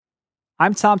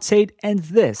I'm Tom Tate, and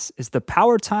this is the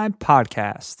Power Time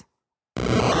Podcast.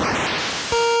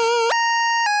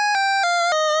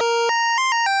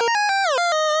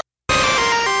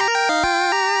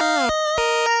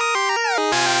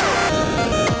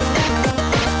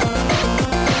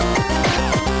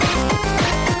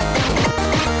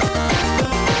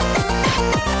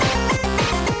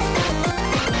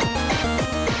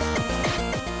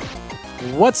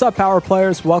 What's up, Power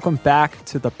Players? Welcome back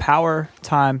to the Power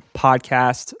Time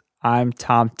Podcast. I'm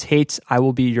Tom Tate. I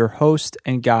will be your host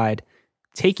and guide,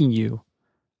 taking you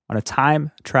on a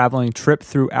time-traveling trip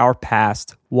through our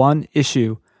past, one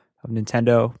issue of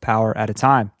Nintendo Power at a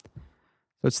time.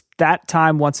 So it's that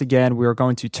time once again. We are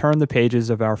going to turn the pages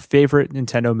of our favorite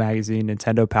Nintendo magazine,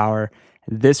 Nintendo Power.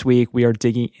 And this week, we are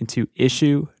digging into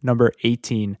issue number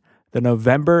 18, the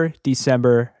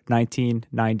November-December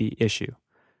 1990 issue.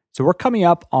 So we're coming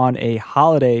up on a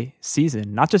holiday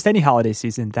season, not just any holiday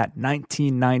season, that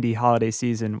 1990 holiday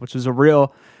season, which was a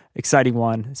real exciting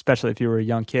one, especially if you were a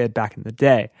young kid back in the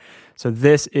day. So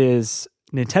this is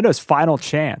Nintendo's final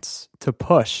chance to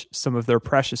push some of their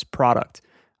precious product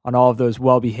on all of those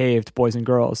well-behaved boys and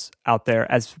girls out there,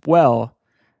 as well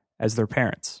as their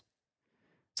parents.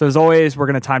 So as always, we're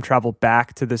going to time travel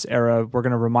back to this era. We're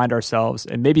going to remind ourselves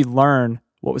and maybe learn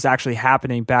what was actually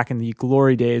happening back in the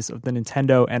glory days of the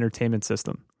Nintendo Entertainment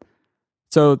System.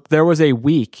 So there was a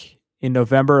week in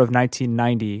November of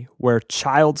 1990 where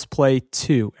Child's Play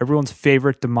 2, everyone's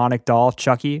favorite demonic doll,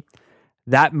 Chucky,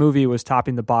 that movie was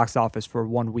topping the box office for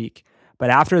 1 week.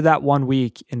 But after that 1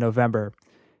 week in November,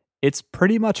 it's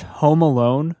pretty much Home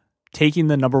Alone taking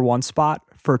the number one spot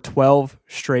for 12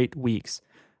 straight weeks.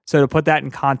 So to put that in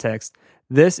context,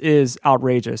 this is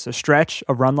outrageous. A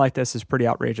run like this is pretty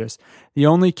outrageous. The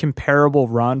only comparable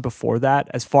run before that,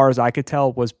 as far as I could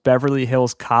tell, was Beverly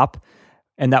Hills Cop,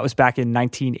 and that was back in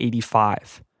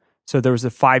 1985. So there was a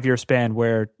 5-year span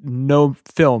where no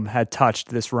film had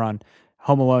touched this run.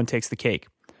 Home Alone takes the cake.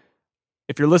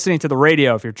 If you're listening to the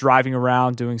radio, if you're driving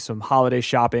around doing some holiday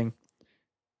shopping,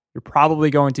 you're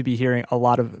probably going to be hearing a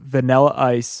lot of Vanilla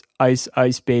Ice, Ice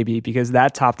Ice Baby, because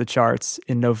that topped the charts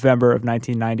in November of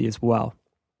 1990 as well.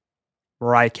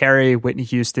 Mariah Carey, Whitney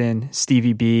Houston,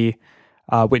 Stevie B,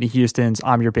 Whitney Houston's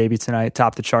I'm Your Baby Tonight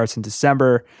topped the charts in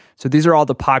December. So these are all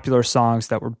the popular songs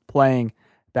that were playing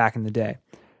back in the day.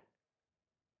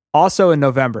 Also in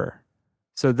November,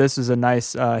 so this is a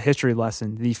nice history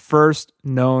lesson, the first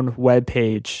known web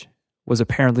page was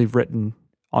apparently written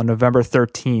on November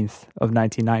 13th of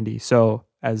 1990. So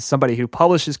as somebody who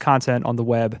publishes content on the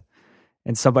web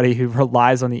and somebody who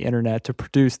relies on the internet to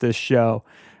produce this show,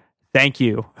 thank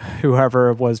you,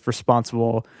 whoever was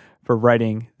responsible for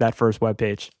writing that first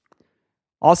webpage.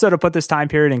 Also, to put this time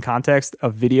period in context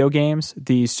of video games,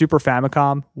 the Super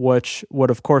Famicom, which would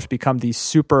of course become the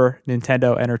Super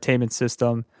Nintendo Entertainment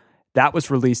System, that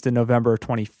was released in November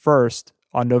 21st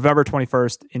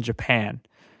in Japan.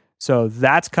 So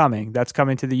that's coming. That's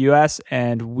coming to the US,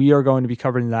 and we are going to be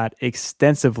covering that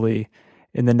extensively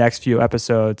in the next few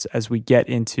episodes as we get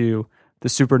into the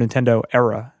Super Nintendo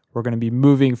era. We're going to be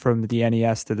moving from the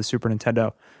NES to the Super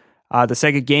Nintendo. The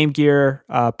Sega Game Gear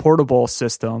portable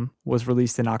system was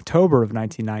released in October of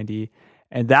 1990,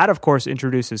 and that, of course,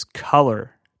 introduces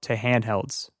color to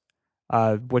handhelds,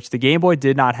 which the Game Boy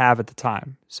did not have at the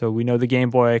time. So we know the Game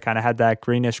Boy kind of had that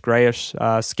greenish, grayish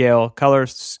scale color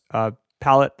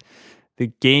palette.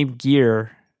 The Game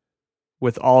Gear,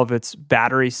 with all of its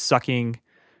battery-sucking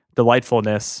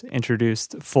delightfulness,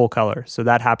 introduced full color. So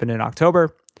that happened in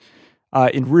October.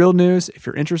 In real news, if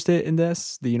you're interested in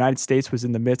this, the United States was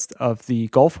in the midst of the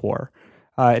Gulf War.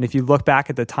 And if you look back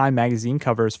at the Time magazine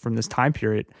covers from this time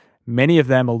period, many of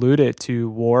them alluded to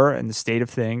war and the state of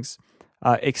things,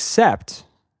 except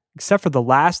for the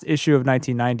last issue of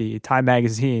 1990, Time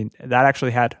magazine, that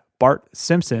actually had Bart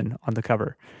Simpson on the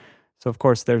cover. So, of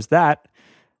course, there's that.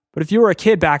 But if you were a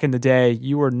kid back in the day,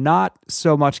 you were not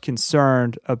so much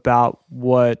concerned about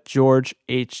what George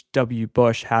H.W.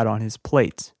 Bush had on his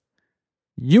plate.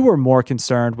 You were more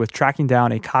concerned with tracking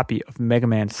down a copy of Mega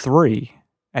Man 3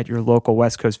 at your local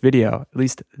West Coast Video. At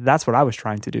least that's what I was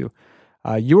trying to do.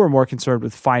 You were more concerned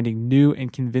with finding new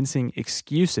and convincing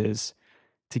excuses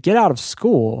to get out of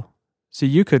school so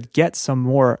you could get some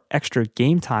more extra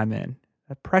game time in,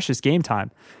 that precious game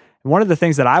time. And one of the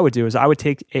things that I would do is I would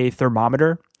take a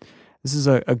thermometer. This is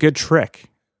a good trick,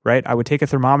 right? I would take a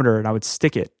thermometer and I would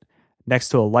stick it next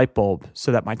to a light bulb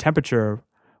so that my temperature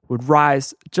would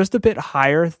rise just a bit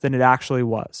higher than it actually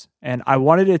was. And I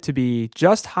wanted it to be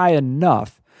just high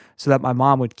enough so that my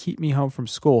mom would keep me home from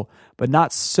school, but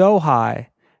not so high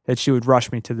that she would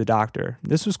rush me to the doctor.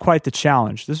 This was quite the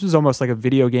challenge. This was almost like a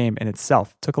video game in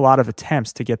itself. It took a lot of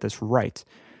attempts to get this right.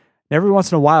 And every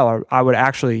once in a while, I would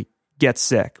actually get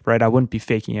sick, right? I wouldn't be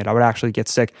faking it. I would actually get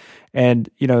sick. And,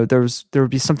 there would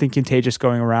be something contagious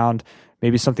going around,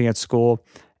 maybe something at school,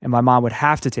 and my mom would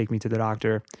have to take me to the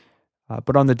doctor.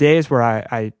 But on the days where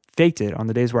I faked it, on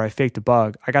the days where I faked a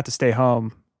bug, I got to stay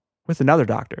home with another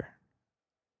doctor.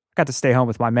 I got to stay home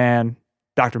with my man,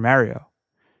 Dr. Mario.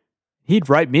 He'd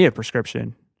write me a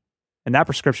prescription, and that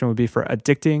prescription would be for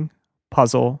addicting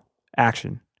puzzle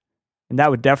action. And that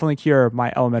would definitely cure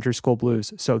my elementary school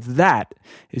blues. So that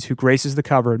is who graces the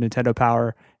cover of Nintendo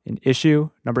Power in issue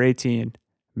number 18,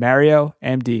 Mario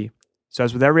MD. So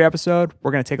as with every episode,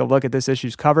 we're going to take a look at this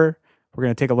issue's cover. We're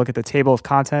going to take a look at the table of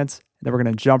contents, and then we're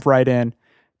going to jump right in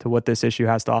to what this issue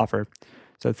has to offer.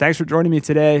 So thanks for joining me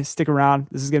today. Stick around.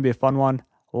 This is going to be a fun one.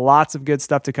 Lots of good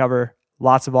stuff to cover.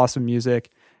 Lots of awesome music.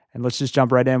 And let's just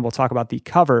jump right in. We'll talk about the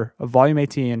cover of Volume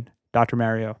 18, Dr.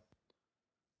 Mario.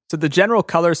 So the general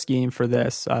color scheme for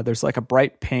this, there's like a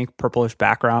bright pink, purplish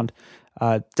background.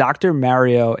 Dr.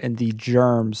 Mario and the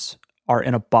germs are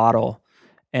in a bottle.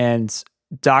 And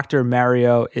Dr.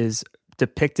 Mario is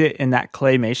depicted in that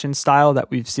claymation style that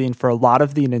we've seen for a lot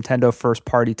of the Nintendo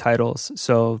first-party titles.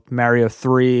 So Mario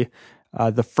 3,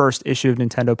 the first issue of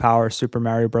Nintendo Power, Super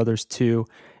Mario Bros. 2.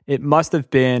 It must have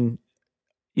been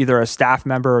either a staff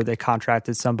member or they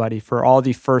contracted somebody for all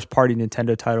the first-party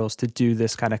Nintendo titles to do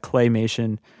this kind of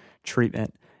claymation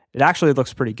treatment. It actually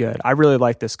looks pretty good. I really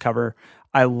like this cover.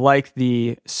 I like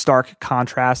the stark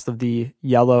contrast of the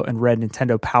yellow and red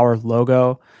Nintendo Power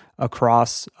logo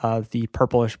across the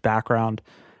purplish background.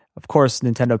 Of course,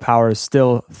 Nintendo Power is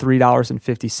still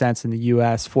 $3.50 in the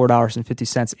US,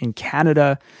 $4.50 in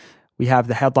Canada. We have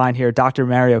the headline here, Dr.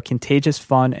 Mario, Contagious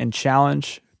Fun and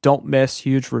Challenge. Don't miss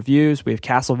huge reviews. We have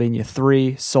Castlevania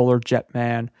 3, Solar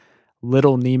Jetman,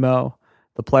 Little Nemo.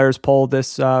 The players poll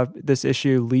this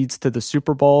issue leads to the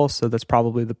Super Bowl, so that's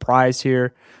probably the prize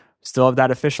here. Still have that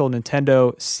official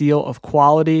Nintendo seal of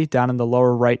quality down in the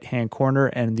lower right-hand corner,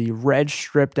 and the red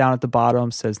strip down at the bottom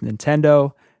says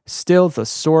Nintendo, still the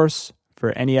source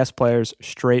for NES players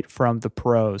straight from the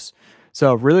pros.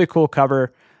 So really cool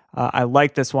cover. I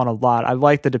like this one a lot. I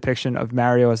like the depiction of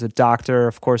Mario as a doctor.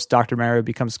 Of course, Dr. Mario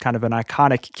becomes kind of an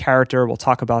iconic character. We'll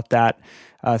talk about that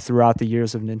throughout the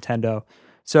years of Nintendo.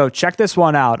 So check this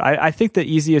one out. I think the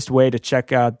easiest way to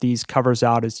check out these covers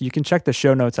out is you can check the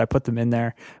show notes. I put them in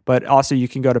there. But also you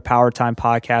can go to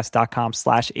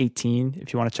powertimepodcast.com/18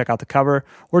 if you want to check out the cover,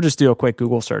 or just do a quick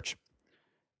Google search.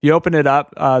 You open it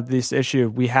up, this issue,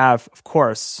 we have, of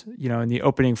course, in the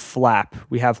opening flap,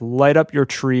 we have Light Up Your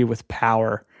Tree with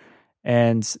Power.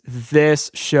 And this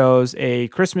shows a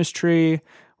Christmas tree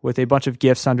with a bunch of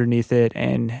gifts underneath it,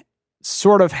 and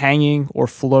sort of hanging or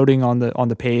floating on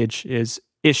the page is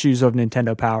issues of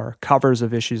Nintendo Power, covers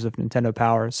of issues of Nintendo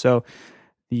Power. So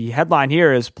the headline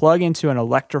here is plug into an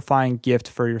electrifying gift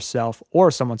for yourself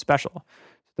or someone special.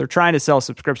 They're trying to sell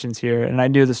subscriptions here, and I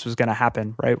knew this was going to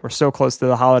happen, right? We're so close to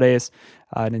the holidays.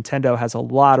 Nintendo has a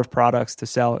lot of products to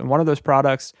sell, and one of those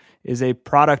products is a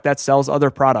product that sells other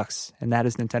products, and that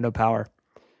is Nintendo Power.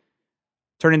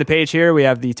 Turning the page here, we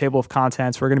have the table of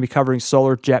contents. We're going to be covering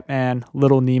Solar Jetman,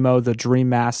 Little Nemo, The Dream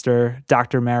Master,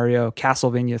 Dr. Mario,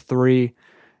 Castlevania 3.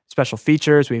 Special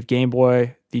features, we have Game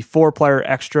Boy, the 4-player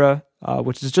extra,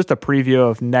 which is just a preview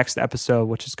of next episode,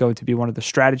 which is going to be one of the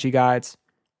strategy guides.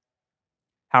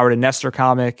 Howard and Nestor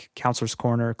comic, Counselor's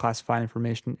Corner, classified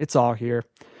information. It's all here.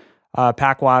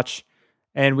 Pack Watch.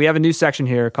 And we have a new section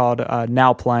here called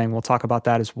Now Playing. We'll talk about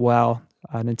that as well.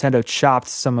 Nintendo chopped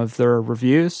some of their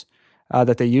reviews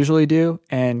that they usually do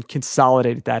and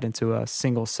consolidated that into a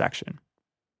single section.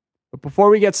 But before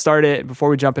we get started, before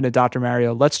we jump into Dr.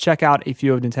 Mario, let's check out a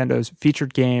few of Nintendo's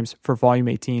featured games for Volume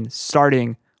 18,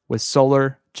 starting with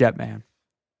Solar Jetman.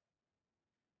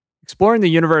 Exploring the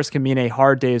universe can mean a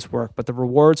hard day's work, but the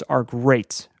rewards are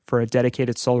great for a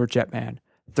dedicated Solar Jetman.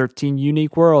 13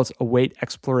 unique worlds await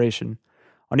exploration.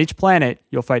 On each planet,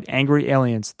 you'll fight angry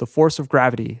aliens, the force of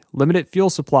gravity, limited fuel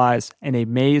supplies, and a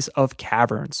maze of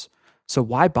caverns. So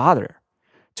why bother?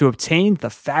 To obtain the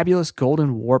fabulous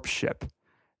Golden Warp Ship.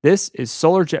 This is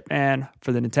Solar Jetman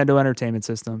for the Nintendo Entertainment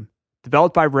System.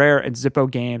 Developed by Rare and Zippo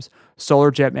Games,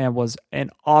 Solar Jetman was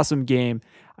an awesome game.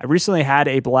 I recently had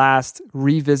a blast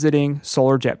revisiting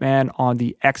Solar Jetman on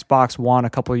the Xbox One a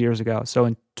couple of years ago. So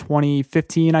in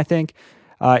 2015, I think,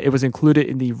 it was included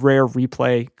in the Rare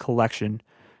Replay collection.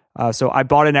 So I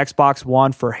bought an Xbox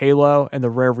One for Halo and the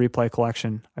Rare Replay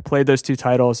collection. I played those two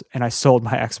titles and I sold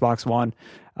my Xbox One.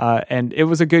 And it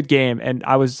was a good game. And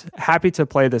I was happy to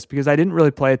play this because I didn't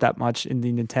really play it that much in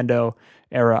the Nintendo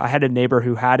era. I had a neighbor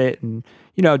who had it, and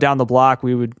down the block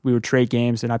we would trade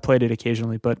games, and I played it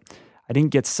occasionally, but I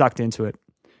didn't get sucked into it.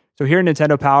 So here in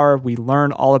Nintendo Power, we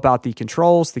learn all about the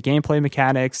controls, the gameplay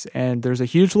mechanics, and there's a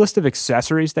huge list of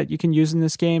accessories that you can use in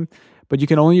this game, but you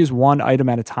can only use one item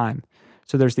at a time.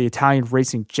 So there's the Italian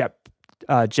Racing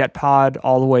Jet pod,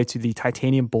 all the way to the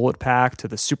titanium bullet pack, to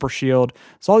the super shield.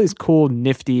 So all these cool,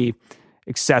 nifty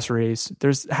accessories.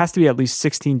 Has to be at least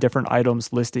 16 different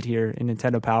items listed here in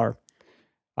Nintendo Power.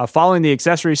 Following the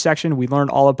accessories section, we learn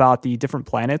all about the different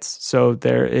planets. So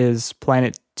there is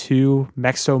Planet 2,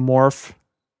 Mexomorph,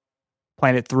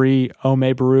 Planet 3,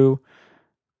 Omebaru,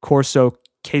 Corso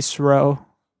Casero,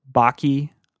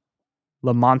 Baki,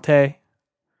 Lamonte,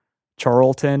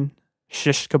 Charlton,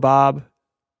 Shish Kebab,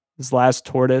 Zlaz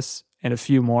Tortoise, and a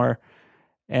few more.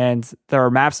 And there are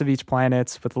maps of each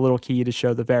planet with a little key to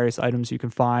show the various items you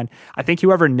can find. I think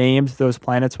whoever named those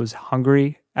planets was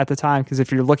Hungary at the time, because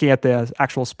if you're looking at the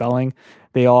actual spelling,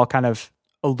 they all kind of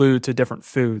allude to different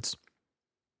foods.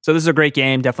 So this is a great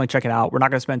game. Definitely check it out. We're not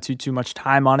going to spend too much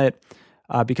time on it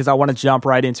because I want to jump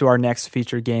right into our next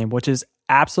featured game, which is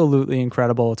absolutely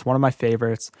incredible. It's one of my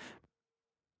favorites.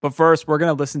 But first, we're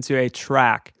going to listen to a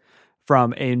track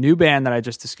from a new band that I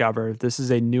just discovered. This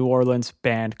is a New Orleans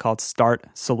band called Start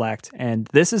Select. And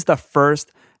this is the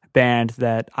first band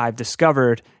that I've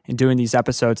discovered in doing these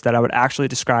episodes that I would actually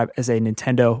describe as a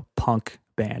Nintendo punk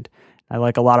band. I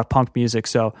like a lot of punk music,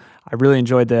 so I really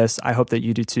enjoyed this. I hope that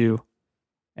you do too.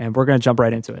 And we're going to jump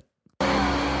right into it.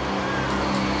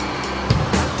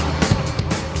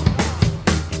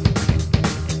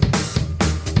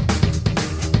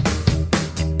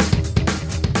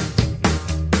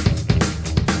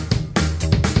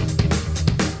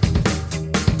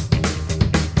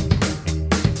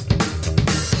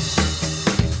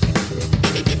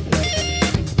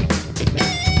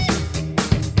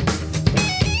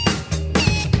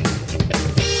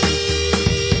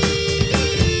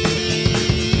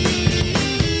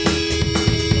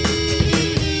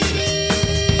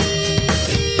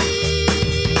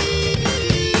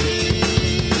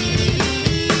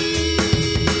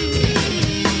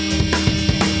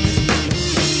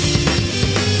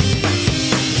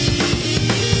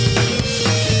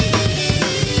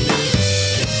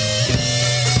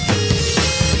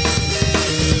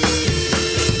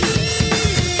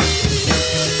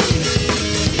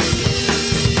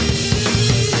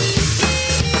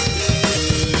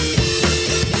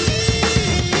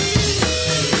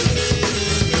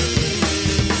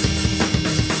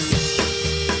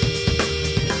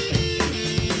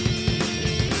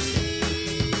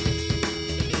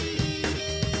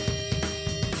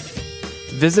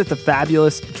 Visit the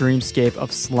fabulous dreamscape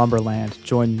of Slumberland.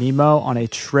 Join Nemo on a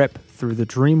trip through the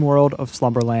dream world of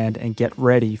Slumberland and get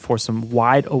ready for some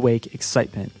wide-awake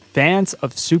excitement. Fans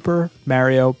of Super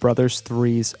Mario Bros.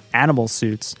 3's animal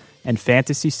suits and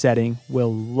fantasy setting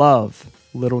will love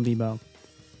Little Nemo.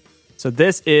 So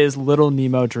this is Little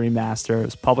Nemo Dream Master. It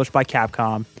was published by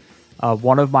Capcom.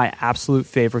 One of my absolute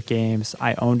favorite games.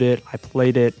 I owned it. I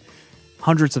played it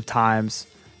hundreds of times.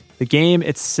 The game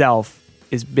itself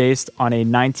is based on a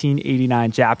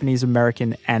 1989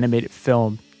 Japanese-American animated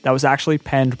film that was actually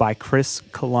penned by Chris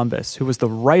Columbus, who was the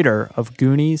writer of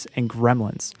Goonies and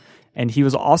Gremlins. And he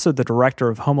was also the director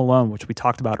of Home Alone, which we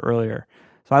talked about earlier.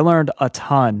 So I learned a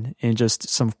ton in just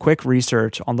some quick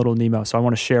research on Little Nemo, so I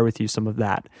want to share with you some of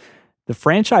that. The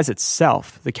franchise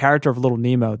itself, the character of Little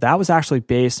Nemo, that was actually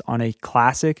based on a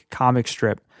classic comic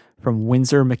strip from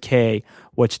Winsor McCay,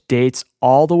 which dates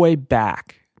all the way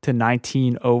back to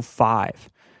 1905.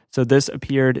 So this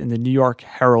appeared in the New York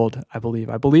Herald, I believe.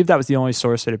 I believe that was the only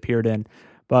source it appeared in.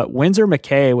 But Winsor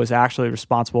McCay was actually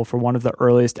responsible for one of the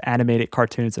earliest animated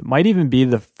cartoons. It might even be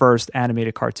the first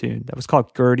animated cartoon. That was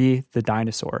called Gertie the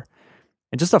Dinosaur.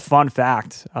 And just a fun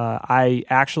fact, I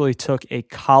actually took a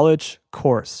college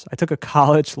course. I took a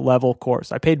college level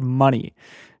course. I paid money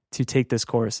to take this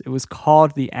course. It was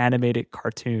called the Animated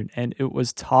Cartoon, and it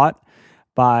was taught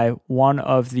by one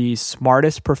of the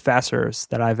smartest professors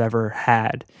that I've ever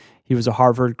had. He was a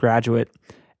Harvard graduate,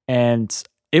 and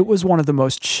it was one of the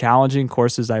most challenging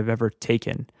courses I've ever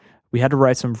taken. We had to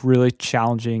write some really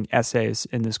challenging essays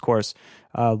in this course,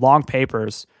 long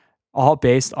papers, all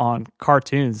based on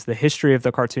cartoons, the history of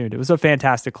the cartoon. It was a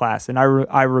fantastic class, and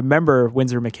I remember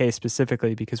Winsor McCay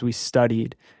specifically because we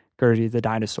studied Gertie the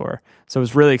Dinosaur. So it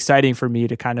was really exciting for me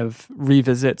to kind of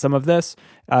revisit some of this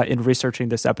in researching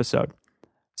this episode.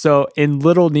 So in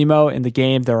Little Nemo, in the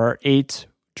game, there are 8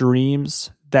 dreams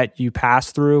that you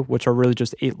pass through, which are really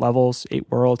just 8 levels,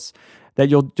 8 worlds. that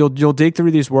you'll dig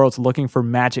through these worlds looking for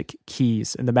magic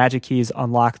keys, and the magic keys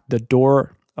unlock the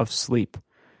door of sleep.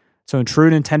 So in true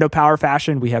Nintendo Power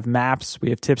fashion, we have maps, we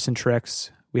have tips and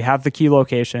tricks, we have the key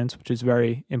locations, which is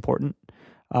very important.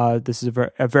 This is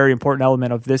a very important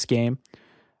element of this game.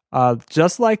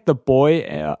 Just like A Boy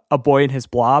and His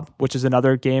Blob, which is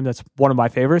another game that's one of my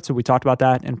favorites, and we talked about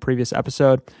that in a previous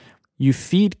episode, you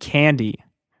feed candy,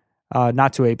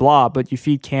 not to a blob, but you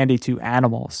feed candy to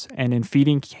animals. And in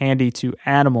feeding candy to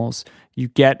animals, you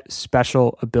get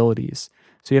special abilities.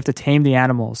 So you have to tame the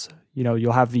animals.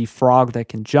 You'll have the frog that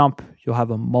can jump. You'll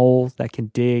have a mole that can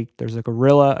dig. There's a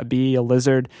gorilla, a bee, a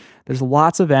lizard. There's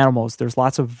lots of animals. There's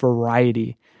lots of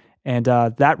variety. And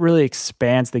that really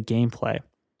expands the gameplay.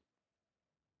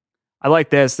 I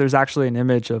like this. There's actually an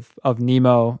image of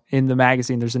Nemo in the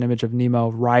magazine. There's an image of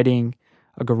Nemo riding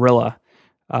a gorilla.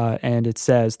 And it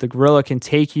says, the gorilla can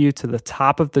take you to the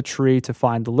top of the tree to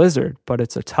find the lizard, but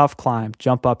it's a tough climb.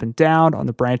 Jump up and down on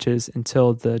the branches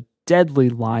until the deadly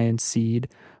lion seed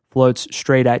floats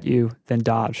straight at you, then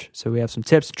dodge. So we have some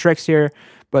tips and tricks here,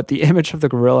 but the image of the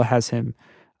gorilla has him.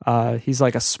 He's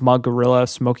like a smug gorilla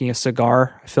smoking a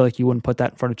cigar. I feel like you wouldn't put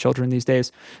that in front of children these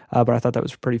days, but I thought that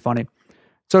was pretty funny.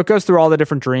 So it goes through all the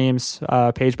different dreams,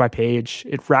 page by page.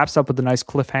 It wraps up with a nice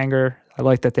cliffhanger. I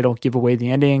like that they don't give away the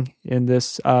ending in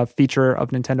this feature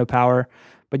of Nintendo Power.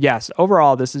 But yes,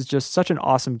 overall, this is just such an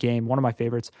awesome game, one of my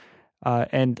favorites.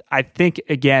 And I think,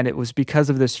 again, it was because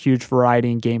of this huge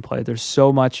variety in gameplay. There's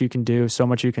so much you can do, so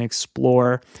much you can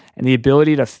explore, and the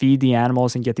ability to feed the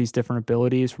animals and get these different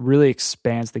abilities really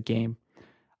expands the game.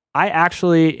 I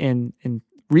actually, in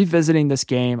revisiting this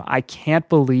game, I can't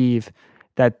believe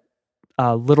that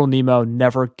Little Nemo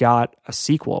never got a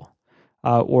sequel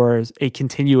or a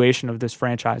continuation of this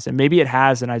franchise. And maybe it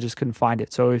has, and I just couldn't find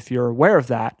it. So if you're aware of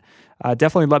that,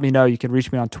 definitely let me know. You can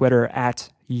reach me on Twitter at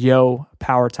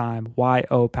YoPowerTime,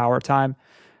 Y-O Powertime.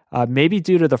 Maybe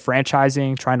due to the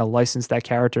franchising, trying to license that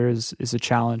character is a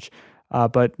challenge,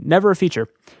 but never a feature.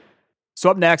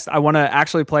 So up next, I want to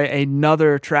actually play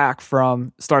another track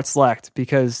from Start Select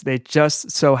because they just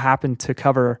so happen to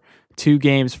cover two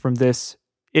games from this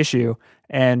issue.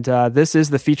 And this is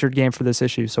the featured game for this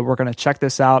issue. So we're going to check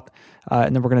this out,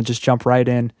 and then we're going to just jump right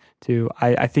in to,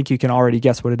 I think you can already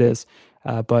guess what it is,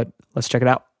 but let's check it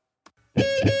out.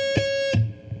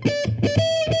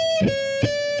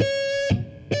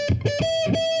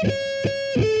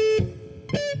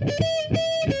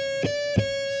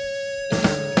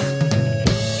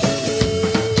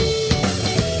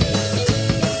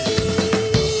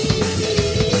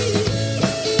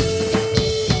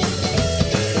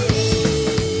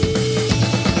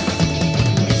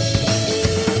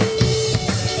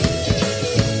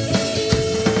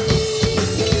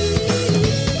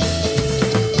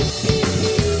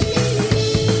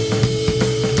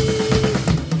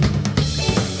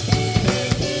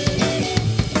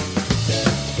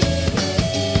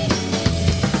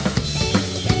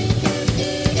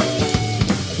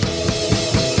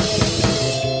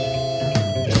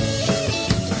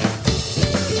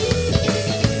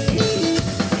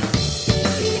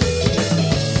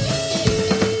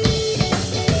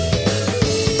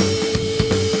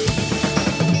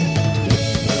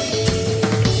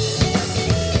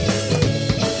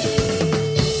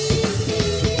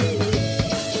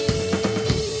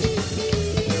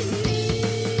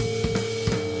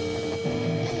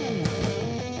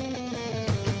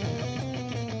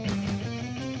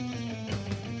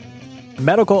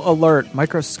 Medical alert,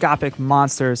 microscopic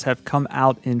monsters have come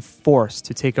out in force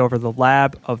to take over the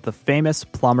lab of the famous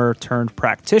plumber turned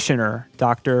practitioner,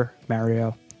 Dr.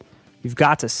 Mario. You've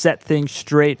got to set things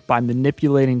straight by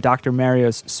manipulating Dr.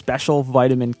 Mario's special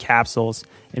vitamin capsules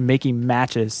and making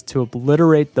matches to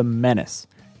obliterate the menace.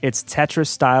 It's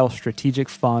Tetris-style strategic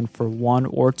fun for one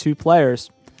or two players.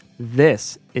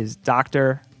 This is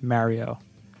Dr. Mario.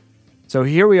 So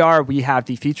here we are. We have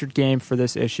the featured game for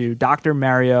this issue, Dr.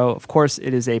 Mario. Of course,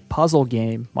 it is a puzzle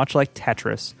game, much like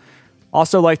Tetris.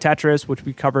 Also like Tetris, which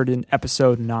we covered in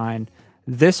episode 9.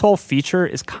 This whole feature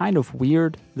is kind of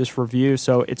weird, this review,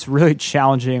 so it's really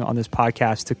challenging on this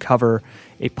podcast to cover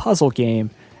a puzzle game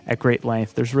at great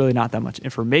length. There's really not that much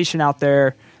information out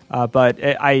there, but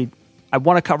I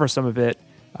want to cover some of it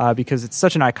because it's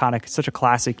such an iconic, such a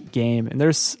classic game, and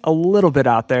there's a little bit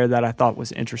out there that I thought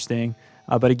was interesting.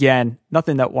 But again,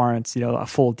 nothing that warrants, a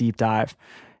full deep dive.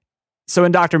 So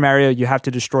in Dr. Mario, you have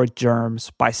to destroy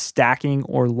germs by stacking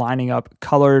or lining up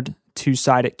colored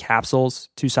two-sided capsules,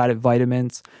 two-sided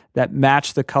vitamins that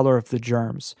match the color of the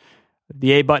germs.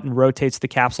 The A button rotates the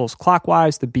capsules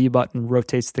clockwise. The B button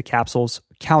rotates the capsules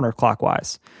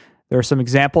counterclockwise. There are some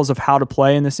examples of how to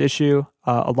play in this issue,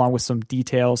 along with some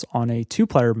details on a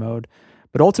 2-player mode.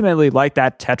 But ultimately, like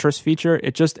that Tetris feature,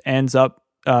 it just ends up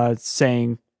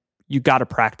saying you got to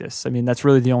practice. I mean, that's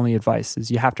really the only advice,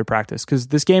 is you have to practice, because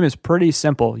this game is pretty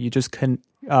simple. You just can,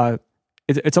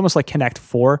 it's almost like Connect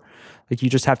 4. Like, you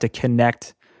just have to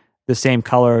connect the same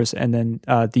colors, and then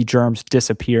the germs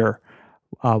disappear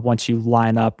once you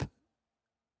line up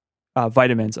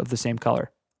vitamins of the same color.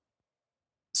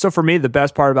 So for me, the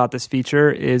best part about this feature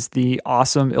is the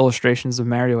awesome illustrations of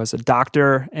Mario as a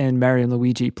doctor and Mario and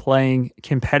Luigi playing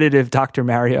competitive Dr.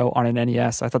 Mario on an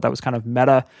NES. I thought that was kind of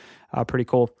meta, pretty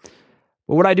cool.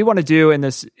 But what I do want to do in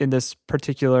this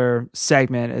particular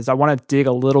segment is I want to dig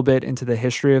a little bit into the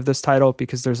history of this title,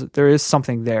 because there is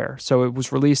something there. So it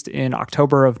was released in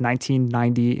October of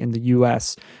 1990 in the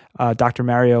US. Dr.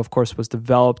 Mario, of course, was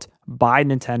developed by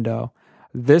Nintendo.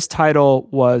 This title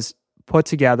was put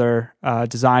together,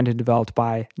 designed and developed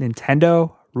by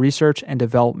Nintendo Research and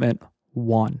Development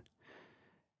 1.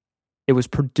 It was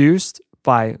produced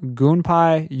by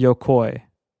Gunpei Yokoi,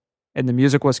 and the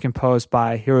music was composed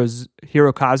by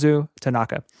Hirokazu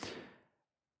Tanaka.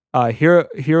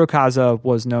 Hirokazu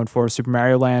was known for Super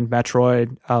Mario Land,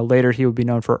 Metroid. Later, he would be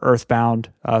known for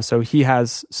Earthbound. So he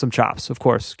has some chops, of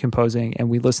course, composing, and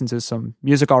we listened to some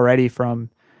music already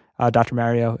from Dr.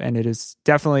 Mario, and it is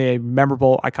definitely a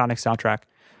memorable, iconic soundtrack.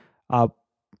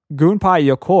 Gunpei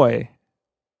Yokoi,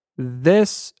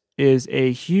 this is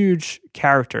a huge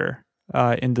character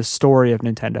in the story of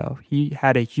Nintendo. He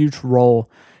had a huge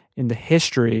role in the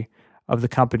history of the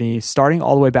company, starting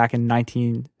all the way back in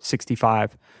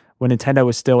 1965, when Nintendo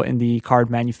was still in the card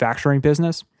manufacturing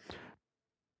business.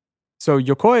 So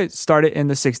Yokoi started in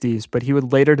the 60s, but he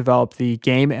would later develop the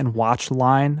Game & Watch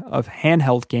line of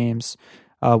handheld games,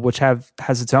 which has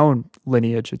its own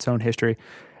lineage, its own history.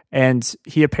 And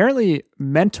he apparently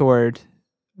mentored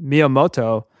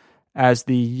Miyamoto as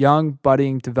the young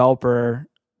budding developer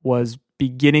was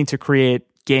beginning to create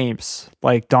games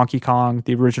like Donkey Kong,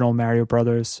 the original Mario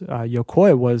Brothers.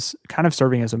 Yokoi was kind of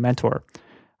serving as a mentor.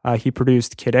 He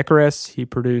produced Kid Icarus, he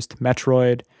produced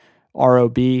Metroid,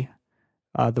 ROB,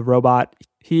 the robot.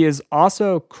 He is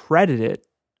also credited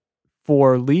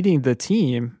for leading the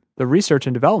team, the research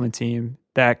and development team,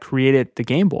 that created the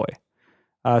Game Boy.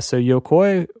 So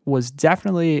Yokoi was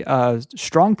definitely a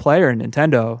strong player in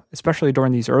Nintendo, especially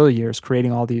during these early years,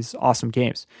 creating all these awesome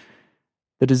games.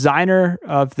 The designer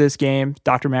of this game,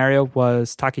 Dr. Mario,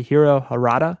 was Takahiro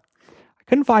Harada. I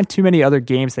couldn't find too many other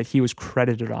games that he was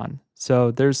credited on.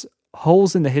 So there's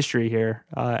holes in the history here,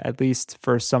 at least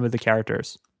for some of the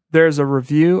characters. There's a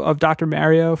review of Dr.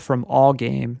 Mario from All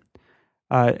Game.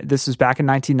 This is back in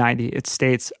 1990. It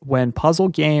states, when puzzle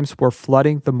games were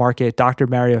flooding the market, Dr.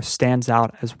 Mario stands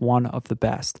out as one of the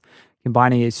best,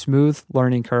 combining a smooth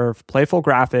learning curve, playful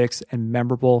graphics, and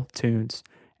memorable tunes.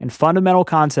 And fundamental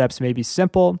concepts may be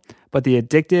simple, but the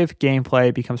addictive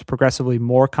gameplay becomes progressively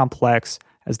more complex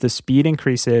as the speed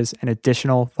increases and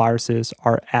additional viruses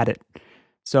are added.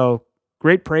 So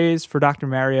great praise for Dr.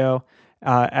 Mario.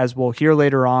 As we'll hear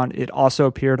later on, it also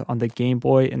appeared on the Game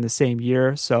Boy in the same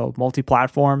year, so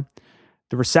multi-platform.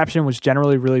 The reception was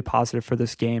generally really positive for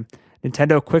this game.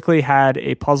 Nintendo quickly had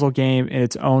a puzzle game in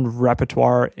its own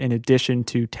repertoire in addition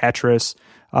to Tetris,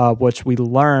 which we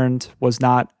learned was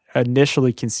not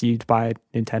initially conceived by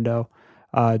Nintendo,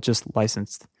 just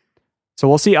licensed. So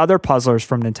we'll see other puzzlers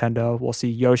from Nintendo. We'll see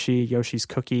Yoshi, Yoshi's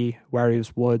Cookie,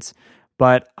 Wario's Woods.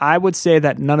 But I would say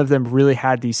that none of them really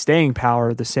had the staying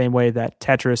power the same way that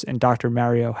Tetris and Dr.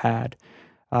 Mario had.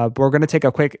 We're going to take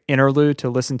a quick interlude to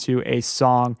listen to a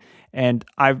song, and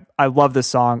I love this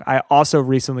song. I also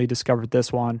recently discovered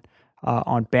this one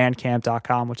on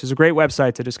bandcamp.com, which is a great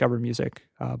website to discover music,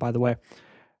 by the way.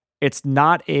 It's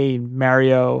not a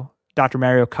Dr.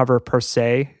 Mario cover per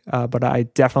se, but I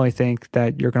definitely think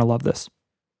that you're going to love this.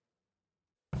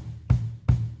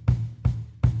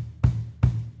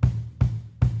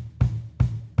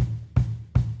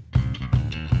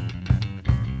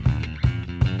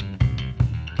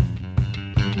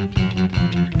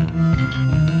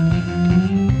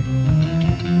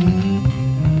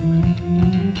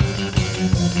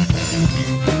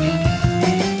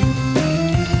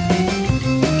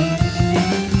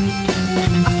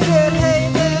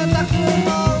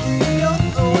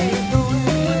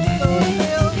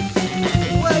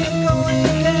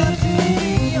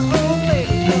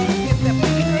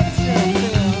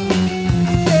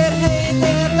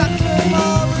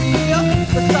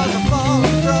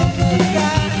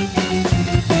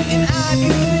 I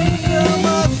can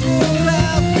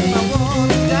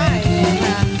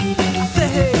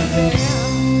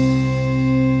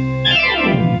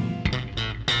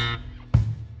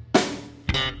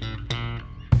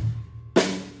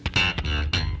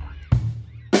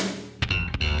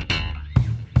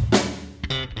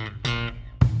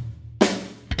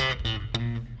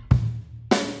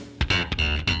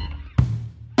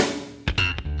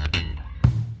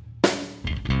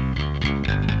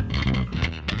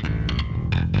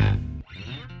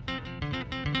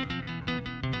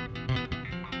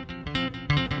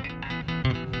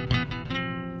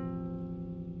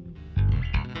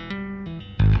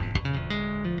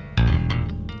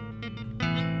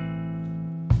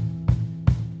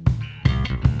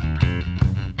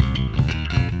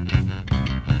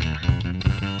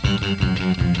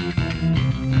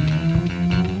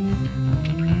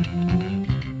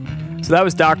So that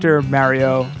was Dr.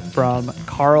 Mario from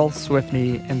Carl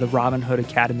Swiftney and the Robin Hood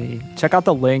Academy. Check out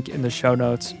the link in the show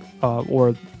notes,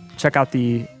 or check out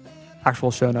the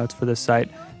actual show notes for this site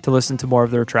to listen to more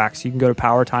of their tracks. You can go to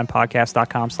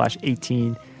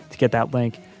powertimepodcast.com/18 to get that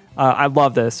link. I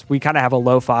love this. We kind of have a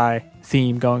lo-fi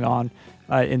theme going on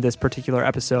in this particular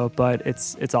episode, but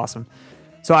it's awesome.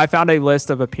 So I found a list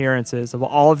of appearances, of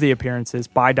all of the appearances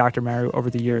by Dr. Mario over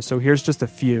the years. So here's just a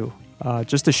few,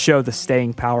 just to show the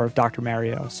staying power of Dr.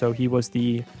 Mario. So he was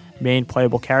the main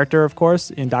playable character, of course,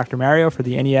 in Dr. Mario for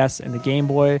the NES and the Game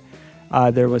Boy.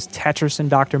 There was Tetris in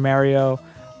Dr. Mario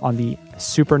on the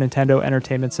Super Nintendo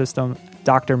Entertainment System,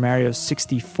 Dr. Mario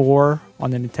 64 on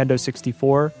the Nintendo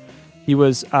 64. He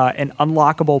was an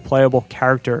unlockable playable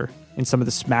character in some of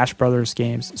the Smash Brothers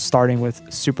games, starting with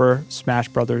Super Smash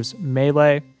Brothers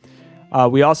Melee.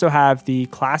 We also have the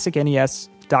classic NES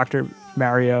Dr.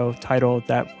 Mario title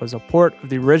that was a port of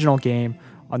the original game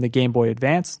on the Game Boy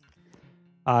Advance.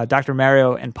 Dr.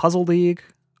 Mario and Puzzle League,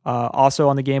 also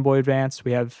on the Game Boy Advance.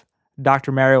 We have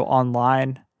Dr. Mario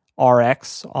Online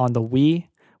RX on the Wii.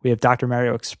 We have Dr.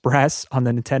 Mario Express on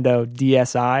the Nintendo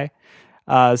DSi.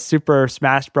 Super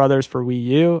Smash Brothers for Wii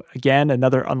U. Again,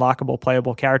 another unlockable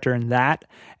playable character in that.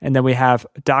 And then we have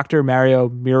Dr. Mario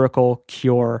Miracle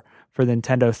Cure for the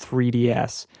Nintendo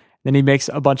 3DS. Then he makes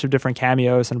a bunch of different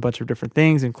cameos and a bunch of different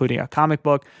things, including a comic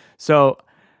book. So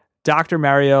Dr.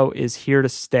 Mario is here to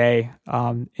stay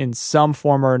in some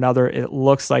form or another. It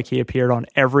looks like he appeared on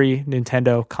every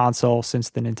Nintendo console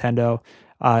since the Nintendo,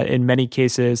 in many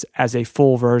cases as a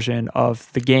full version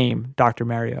of the game, Dr.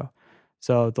 Mario.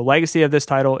 So the legacy of this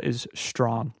title is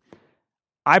strong.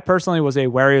 I personally was a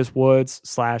Wario's Woods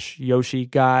 / Yoshi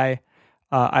guy.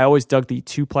 I always dug the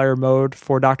 2-player mode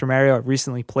for Dr. Mario. I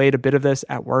recently played a bit of this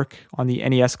at work on the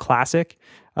NES Classic.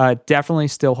 Definitely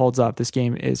still holds up. This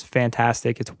game is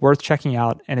fantastic. It's worth checking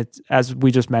out. And it's, as we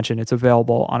just mentioned, it's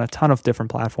available on a ton of different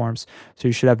platforms. So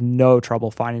you should have no trouble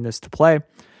finding this to play.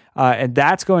 And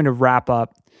that's going to wrap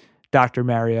up Dr.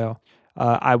 Mario.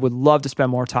 I would love to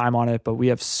spend more time on it, but we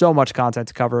have so much content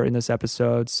to cover in this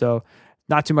episode. So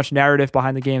not too much narrative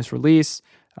behind the game's release,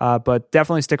 but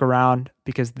definitely stick around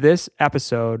because this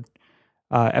episode,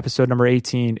 episode number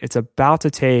 18, it's about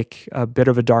to take a bit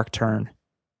of a dark turn.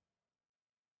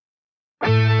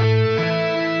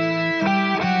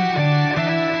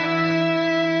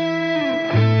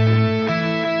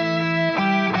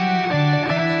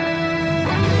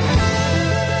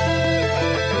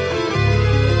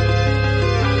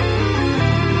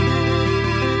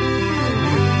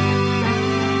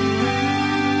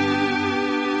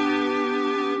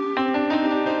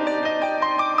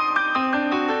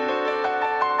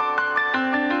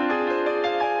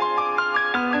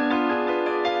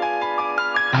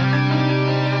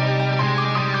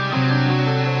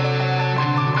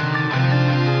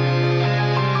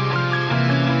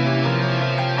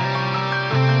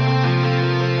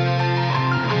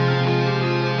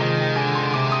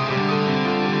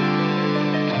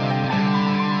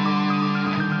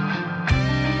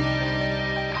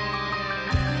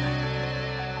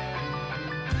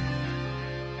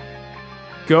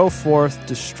 Go forth,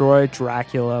 destroy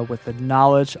Dracula with the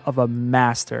knowledge of a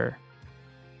master.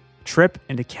 Trip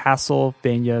into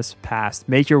Castlevania's past.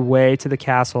 Make your way to the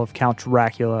castle of Count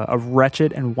Dracula. A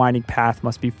wretched and winding path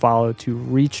must be followed to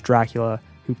reach Dracula,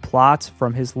 who plots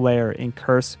from his lair in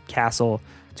Curse Castle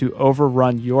to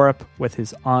overrun Europe with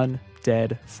his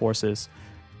undead forces.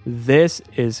 This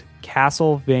is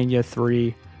Castlevania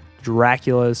 3,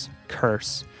 Dracula's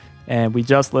Curse. And we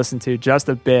just listened to just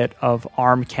a bit of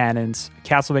Arm Cannon's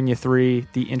Castlevania 3,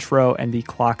 the intro, and the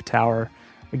Clock Tower.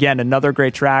 Again, another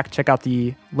great track. Check out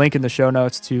the link in the show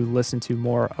notes to listen to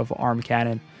more of Arm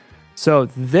Cannon. So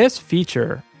this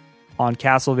feature on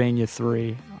Castlevania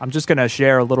 3, I'm just going to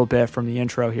share a little bit from the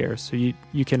intro here. So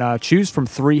you can choose from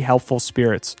 3 helpful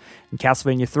spirits. In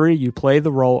Castlevania 3, you play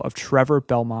the role of Trevor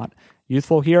Belmont,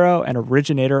 youthful hero and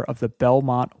originator of the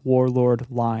Belmont Warlord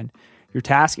line. Your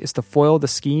task is to foil the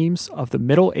schemes of the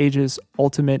Middle Ages'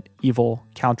 ultimate evil,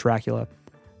 Count Dracula.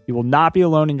 You will not be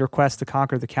alone in your quest to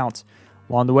conquer the Count.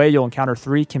 Along the way, you'll encounter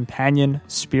 3 companion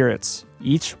spirits,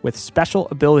 each with special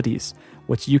abilities,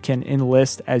 which you can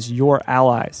enlist as your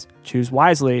allies. Choose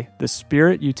wisely. The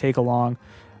spirit you take along,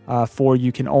 for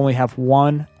you can only have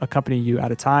one accompany you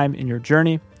at a time in your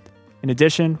journey. In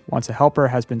addition, once a helper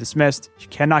has been dismissed, you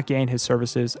cannot gain his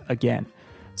services again.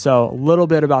 So a little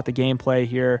bit about the gameplay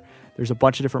here. There's a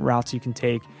bunch of different routes you can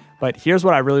take, but here's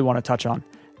what I really want to touch on.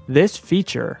 This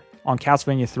feature on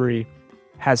Castlevania 3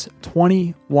 has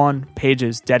 21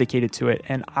 pages dedicated to it,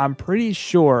 and I'm pretty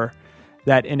sure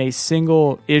that in a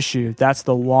single issue, that's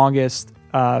the longest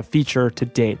feature to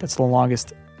date. That's the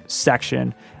longest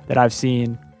section that I've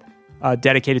seen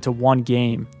dedicated to one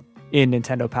game in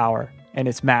Nintendo Power, and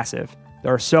it's massive.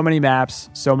 There are so many maps,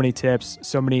 so many tips,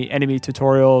 so many enemy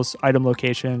tutorials, item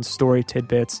locations, story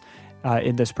tidbits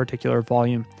in this particular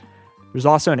volume. There's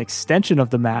also an extension of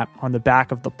the map on the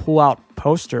back of the pull-out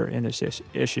poster in this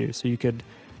issue, so you could,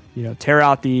 tear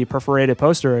out the perforated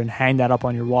poster and hang that up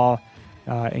on your wall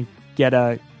and get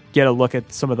a look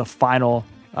at some of the final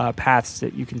paths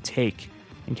that you can take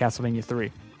in Castlevania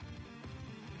 3.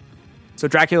 So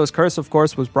Dracula's Curse, of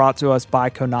course, was brought to us by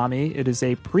Konami. It is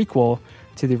a prequel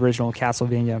to the original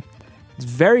Castlevania. It's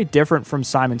very different from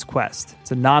Simon's Quest.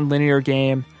 It's a non-linear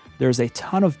game. There's a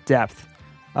ton of depth.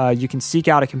 You can seek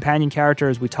out a companion character,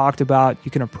 as we talked about. You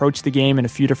can approach the game in a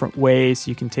few different ways.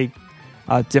 You can take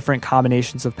different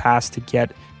combinations of paths to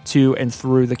get to and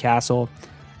through the castle.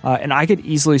 And I could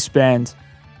easily spend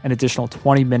an additional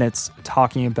 20 minutes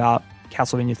talking about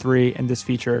Castlevania 3 and this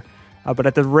feature. But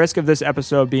at the risk of this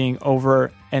episode being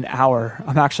over an hour,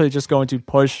 I'm actually just going to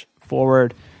push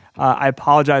forward. I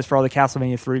apologize for all the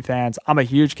Castlevania 3 fans. I'm a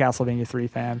huge Castlevania 3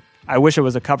 fan. I wish it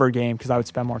was a cover game because I would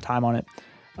spend more time on it.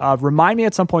 Remind me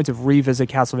at some point to revisit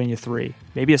Castlevania 3,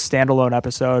 maybe a standalone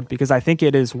episode, because I think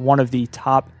it is one of the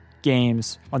top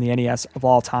games on the NES of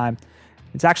all time.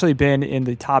 It's actually been in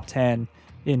the top 10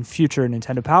 in future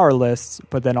Nintendo Power lists,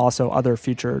 but then also other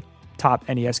future top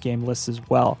NES game lists as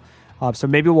well. So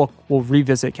maybe we'll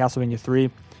revisit Castlevania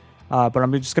 3, but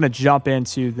I'm just going to jump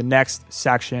into the next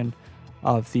section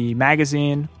of the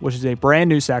magazine, which is a brand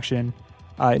new section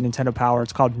in Nintendo Power.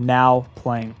 It's called Now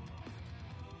Playing.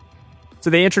 So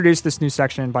they introduced this new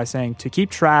section by saying, to keep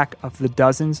track of the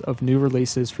dozens of new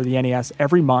releases for the NES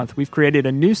every month, we've created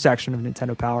a new section of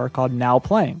Nintendo Power called Now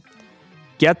Playing.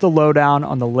 Get the lowdown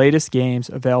on the latest games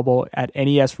available at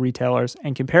NES retailers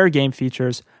and compare game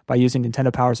features by using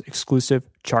Nintendo Power's exclusive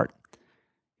chart.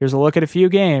 Here's a look at a few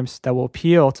games that will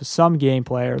appeal to some game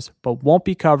players, but won't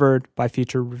be covered by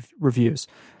future reviews.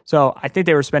 So I think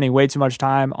they were spending way too much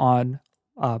time on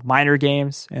minor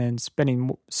games and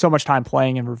spending so much time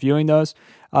playing and reviewing those.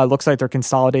 Looks like they're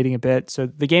consolidating a bit. So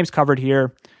the games covered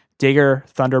here: Digger,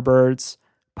 Thunderbirds,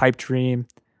 Pipe Dream,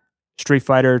 Street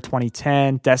Fighter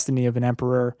 2010, Destiny of an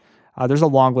Emperor. There's a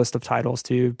long list of titles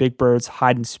too: Big Birds,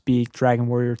 Hide and Speak, Dragon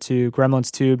Warrior 2,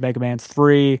 Gremlins 2, Mega Man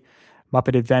 3,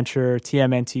 Muppet Adventure,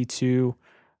 TMNT 2,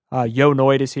 Yo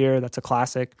Noid is here. That's a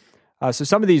classic. So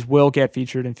some of these will get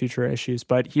featured in future issues,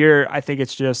 but here I think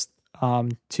it's just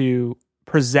to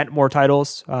present more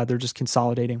titles. They're just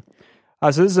consolidating.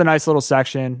 So this is a nice little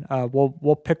section.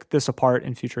 We'll pick this apart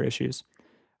in future issues.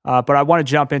 But I want to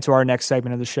jump into our next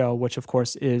segment of the show, which of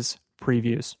course is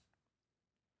previews.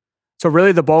 So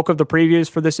really the bulk of the previews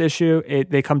for this issue,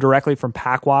 they come directly from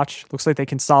PackWatch. Looks like they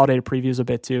consolidated previews a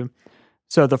bit too.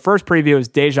 So the first preview is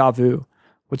Deja Vu,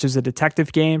 which is a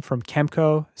detective game from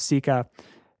Kemco Sika,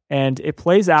 and it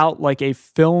plays out like a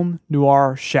film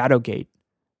noir Shadowgate.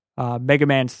 Mega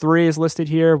Man 3 is listed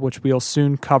here, which we'll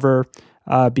soon cover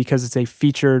because it's a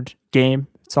featured game.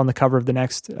 It's on the cover of the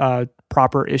next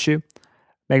proper issue.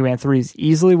 Mega Man 3 is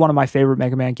easily one of my favorite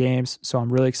Mega Man games, so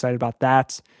I'm really excited about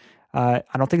that. I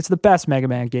don't think it's the best Mega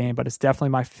Man game, but it's definitely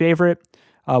my favorite.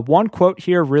 One quote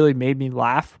here really made me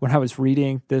laugh when I was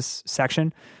reading this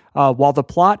section. While the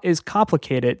plot is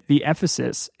complicated, the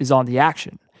emphasis is on the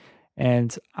action.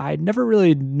 And I'd never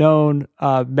really known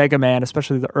Mega Man,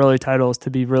 especially the early titles,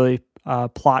 to be really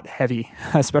plot heavy,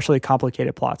 especially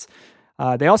complicated plots.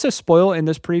 They also spoil in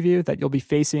this preview that you'll be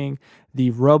facing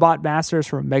the Robot Masters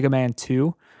from Mega Man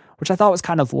 2, which I thought was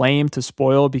kind of lame to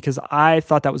spoil because I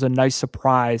thought that was a nice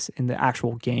surprise in the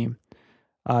actual game.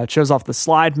 It shows off the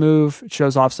slide move. It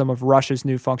shows off some of Rush's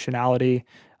new functionality.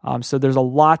 So there's a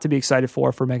lot to be excited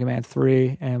for Mega Man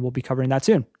 3, and we'll be covering that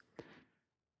soon.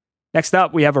 Next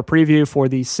up, we have a preview for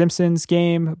the Simpsons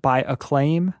game by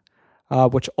Acclaim,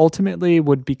 which ultimately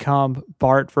would become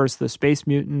Bart versus the Space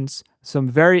Mutants. Some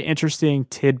very interesting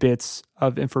tidbits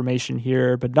of information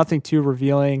here, but nothing too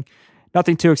revealing,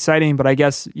 nothing too exciting. But I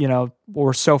guess,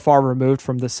 we're so far removed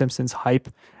from the Simpsons hype.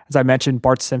 As I mentioned,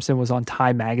 Bart Simpson was on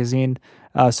Time Magazine.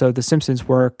 So the Simpsons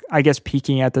were, I guess,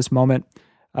 peaking at this moment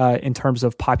in terms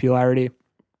of popularity.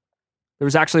 There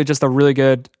was actually just a really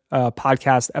good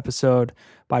podcast episode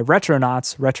by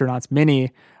Retronauts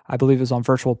Mini. I believe it was on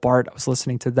Virtual Bart. I was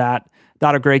listening to that.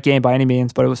 Not a great game by any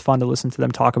means, but it was fun to listen to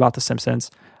them talk about The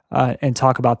Simpsons and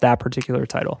talk about that particular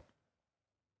title.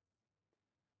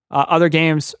 Other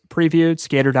games previewed: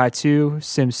 Skater Die 2,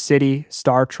 Sim City,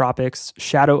 Star Tropics,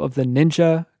 Shadow of the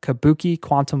Ninja, Kabuki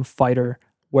Quantum Fighter,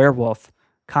 Werewolf,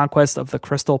 Conquest of the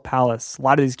Crystal Palace. A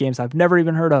lot of these games I've never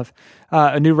even heard of.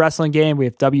 A new wrestling game. We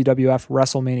have WWF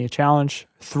WrestleMania Challenge,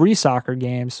 3 soccer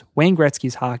games, Wayne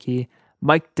Gretzky's hockey,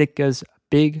 Mike Ditka's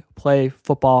Big Play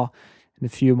Football, and a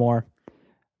few more.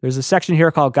 There's a section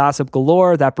here called Gossip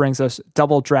Galore. That brings us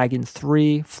Double Dragon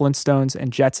 3, Flintstones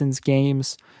and Jetsons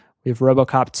games. We have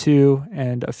RoboCop 2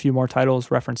 and a few more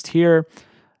titles referenced here.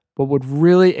 But what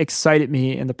really excited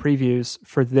me in the previews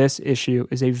for this issue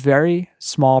is a very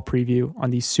small preview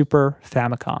on the Super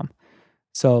Famicom.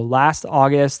 So last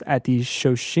August at the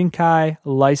Shoshinkai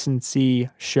Licensee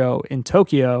Show in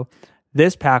Tokyo,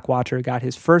 this pack watcher got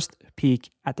his first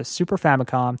peek at the Super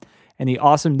Famicom and the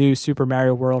awesome new Super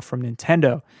Mario World from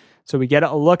Nintendo. So we get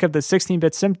a look at the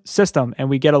 16-bit system, and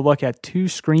we get a look at 2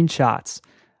 screenshots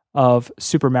of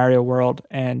Super Mario World,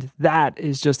 and that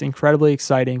is just incredibly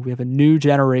exciting. We have a new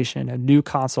generation, a new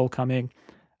console coming,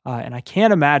 and I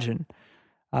can't imagine,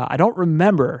 I don't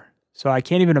remember, so I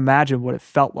can't even imagine what it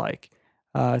felt like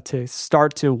to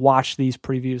start to watch these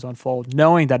previews unfold,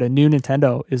 knowing that a new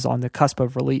Nintendo is on the cusp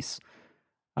of release.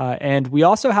 And we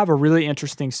also have a really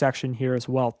interesting section here as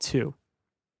well, too.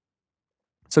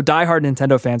 So diehard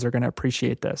Nintendo fans are going to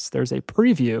appreciate this. There's a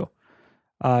preview.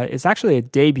 It's actually a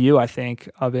debut, I think,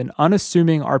 of an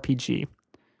unassuming RPG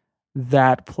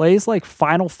that plays like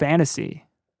Final Fantasy,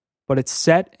 but it's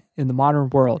set in the modern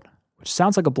world, which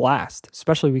sounds like a blast.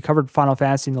 Especially we covered Final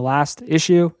Fantasy in the last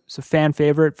issue. It's a fan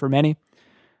favorite for many.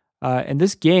 And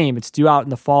this game, it's due out in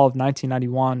the fall of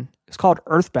 1991. It's called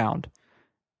Earthbound.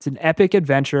 It's an epic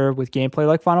adventure with gameplay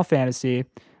like Final Fantasy,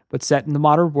 but set in the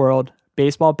modern world.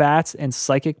 Baseball bats and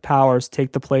psychic powers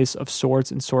take the place of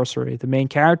swords and sorcery. The main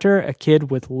character, a kid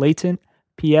with latent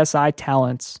PSI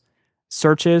talents,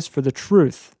 searches for the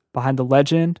truth behind the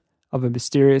legend of a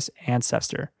mysterious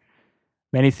ancestor.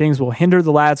 Many things will hinder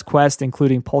the lad's quest,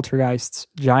 including poltergeists,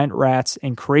 giant rats,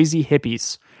 and crazy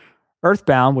hippies.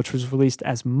 Earthbound, which was released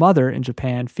as Mother in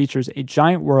Japan, features a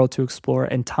giant world to explore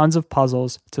and tons of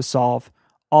puzzles to solve,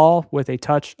 all with a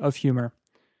touch of humor.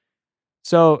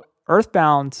 So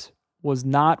Earthbound was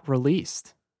not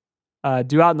released,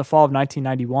 due out in the fall of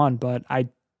 1991, but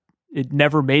it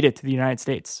never made it to the United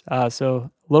States. So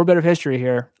a little bit of history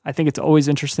here. I think it's always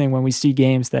interesting when we see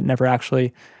games that never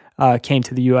actually came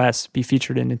to the US be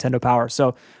featured in Nintendo Power. So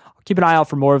I'll keep an eye out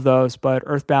for more of those, but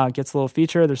Earthbound gets a little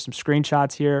feature. There's some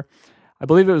screenshots here. I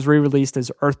believe it was re-released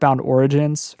as Earthbound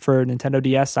Origins for Nintendo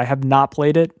DS. I have not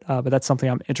played it, but that's something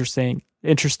I'm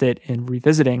interested in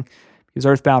revisiting, because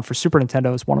Earthbound for Super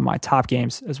Nintendo is one of my top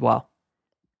games as well.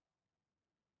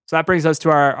 So that brings us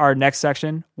to our next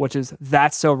section, which is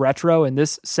That's So Retro. In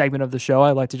this segment of the show,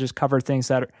 I like to just cover things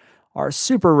that are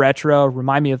super retro,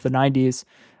 remind me of the 90s.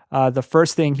 The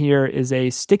first thing here is a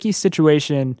sticky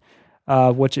situation,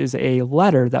 which is a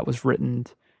letter that was written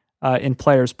in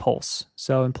Player's Pulse.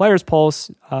 So in Player's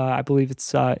Pulse, I believe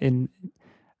it's in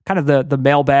kind of the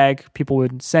mailbag. People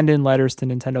would send in letters to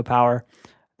Nintendo Power.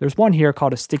 There's one here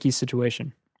called A Sticky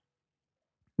Situation.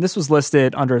 This was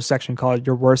listed under a section called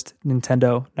Your Worst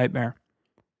Nintendo Nightmare.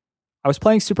 I was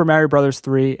playing Super Mario Bros.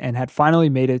 3 and had finally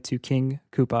made it to King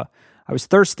Koopa. I was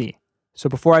thirsty, so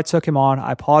before I took him on,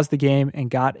 I paused the game and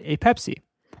got a Pepsi.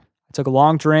 I took a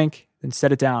long drink, then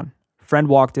set it down. A friend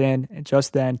walked in, and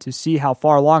just then, to see how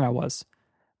far along I was,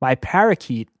 my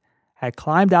parakeet had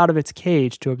climbed out of its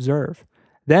cage to observe.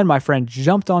 Then my friend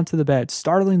jumped onto the bed,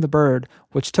 startling the bird,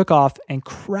 which took off and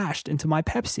crashed into my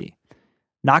Pepsi.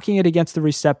 Knocking it against the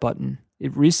reset button,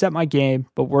 it reset my game,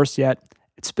 but worse yet,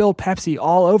 it spilled Pepsi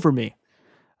all over me.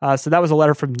 So that was a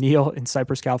letter from Neil in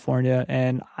Cypress, California,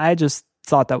 and I just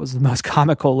thought that was the most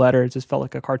comical letter. It just felt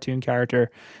like a cartoon character,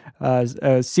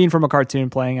 a scene from a cartoon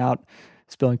playing out,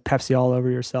 spilling Pepsi all over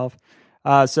yourself.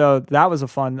 So that was a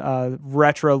fun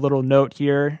retro little note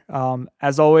here.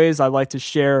 As always, I like to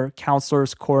share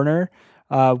Counselor's Corner,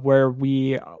 where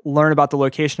we learn about the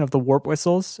location of the warp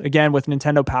whistles. Again, with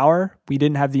Nintendo Power, we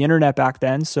didn't have the internet back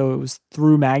then, so it was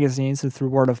through magazines and through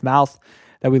word of mouth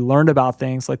that we learned about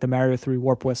things like the Mario 3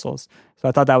 warp whistles. So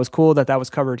I thought that was cool that was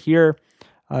covered here.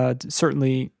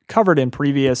 Certainly covered in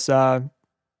previous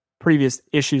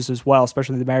issues as well,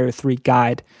 especially the Mario 3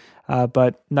 guide.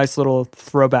 But nice little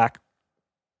throwback.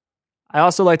 I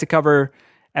also like to cover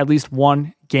at least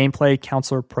one gameplay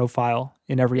counselor profile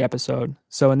in every episode.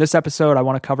 So in this episode, I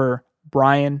want to cover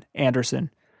Brian Anderson.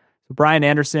 So Brian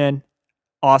Anderson,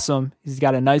 awesome. He's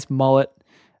got a nice mullet.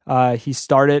 He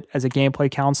started as a gameplay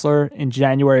counselor in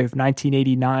January of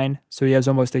 1989. So he has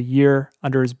almost a year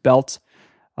under his belt,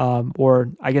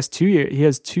 or I guess 2 years. He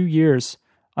has 2 years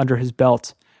under his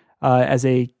belt as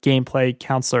a gameplay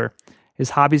counselor.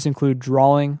 His hobbies include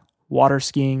drawing, water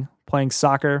skiing, playing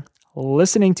soccer,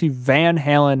 listening to Van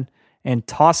Halen, and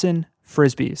Tossin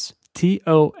Frisbees.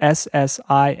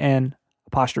 Tossin'.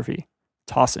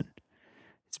 Tossin.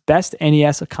 Its best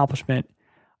NES accomplishment.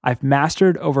 I've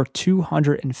mastered over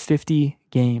 250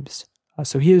 games.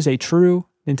 So he is a true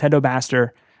Nintendo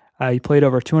master. He played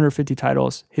over 250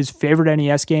 titles. His favorite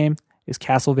NES game is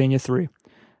Castlevania 3.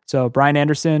 So Brian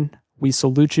Anderson, we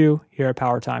salute you here at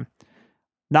Power Time.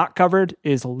 Not covered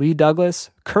is Lee Douglas,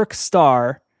 Kirk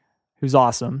Starr, who's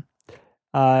awesome,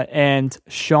 and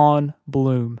Sean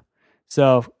Bloom.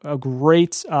 So a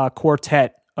great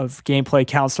quartet of gameplay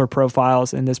counselor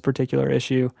profiles in this particular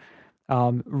issue.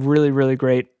 Really, really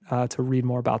great to read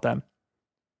more about them.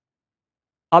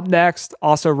 Up next,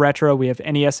 also retro, we have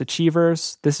NES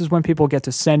Achievers. This is when people get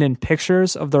to send in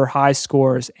pictures of their high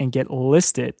scores and get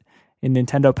listed in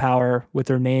Nintendo Power with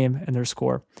their name and their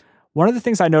score. One of the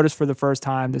things I noticed for the first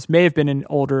time, this may have been in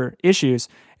older issues,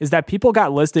 is that people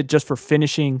got listed just for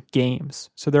finishing games.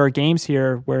 So there are games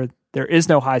here where there is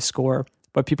no high score,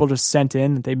 but people just sent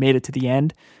in that they made it to the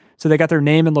end. So they got their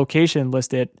name and location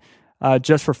listed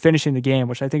just for finishing the game,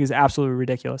 which I think is absolutely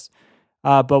ridiculous.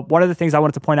 But one of the things I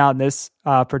wanted to point out in this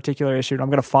particular issue, and I'm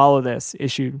going to follow this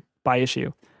issue by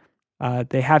issue,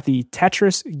 they have the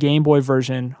Tetris Game Boy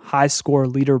version high score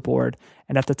leaderboard.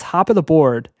 And at the top of the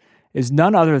board is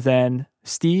none other than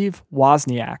Steve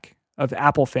Wozniak of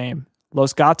Apple fame,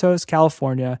 Los Gatos,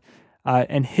 California.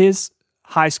 And his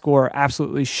high score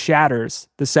absolutely shatters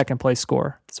the second place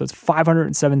score. So it's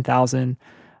 507,000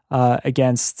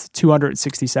 against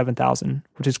 267,000,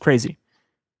 which is crazy.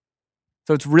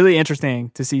 So it's really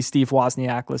interesting to see Steve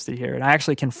Wozniak listed here. And I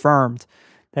actually confirmed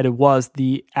that it was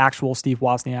the actual Steve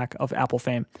Wozniak of Apple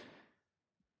fame.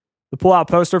 The pull-out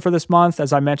poster for this month,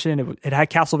 as I mentioned, it had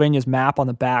Castlevania's map on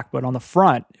the back, but on the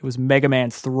front, it was Mega Man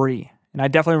 3. And I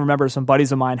definitely remember some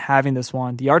buddies of mine having this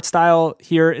one. The art style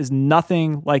here is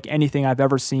nothing like anything I've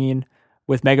ever seen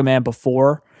with Mega Man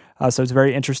before. So it's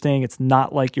very interesting. It's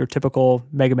not like your typical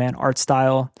Mega Man art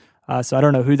style. So I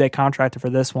don't know who they contracted for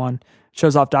this one. It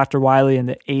shows off Dr. Wily and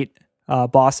the 8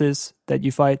 bosses that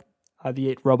you fight, the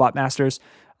 8 robot masters.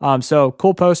 So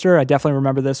cool poster. I definitely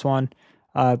remember this one.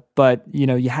 But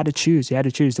you had to choose.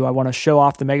 Do I want to show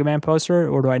off the Mega Man poster,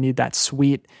 or do I need that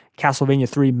sweet Castlevania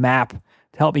 3 map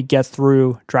to help me get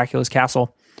through Dracula's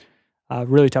castle?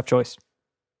 Really tough choice.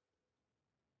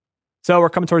 So we're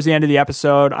coming towards the end of the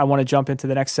episode. I want to jump into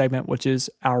the next segment, which is,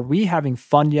 are we having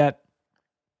fun yet?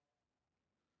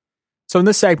 So in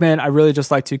this segment, I really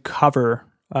just like to cover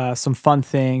some fun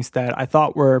things that I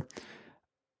thought were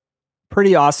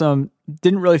pretty awesome.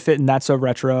 Didn't really fit in That's So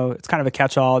Retro. It's kind of a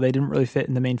catch-all. They didn't really fit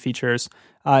in the main features.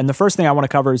 And the first thing I want to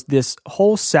cover is this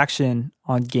whole section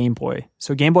on Game Boy.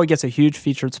 So Game Boy gets a huge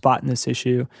featured spot in this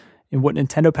issue in what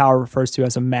Nintendo Power refers to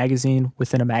as a magazine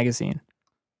within a magazine.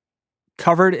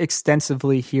 Covered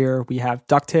extensively here, we have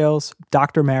DuckTales,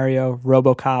 Dr. Mario,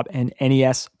 RoboCop, and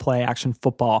NES Play Action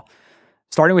Football.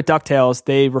 Starting with DuckTales,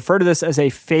 they refer to this as a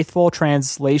faithful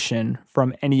translation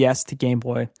from NES to Game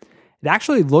Boy. It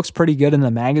actually looks pretty good in the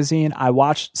magazine. I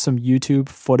watched some YouTube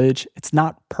footage. It's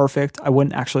not perfect. I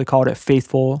wouldn't actually call it a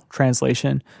faithful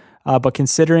translation. But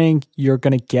considering you're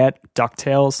going to get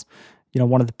DuckTales,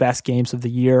 one of the best games of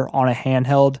the year on a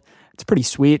handheld, it's pretty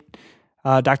sweet.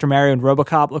 Dr. Mario and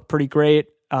RoboCop look pretty great.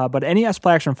 But NES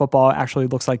Play Action Football actually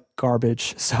looks like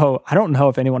garbage. So I don't know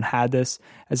if anyone had this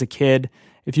as a kid.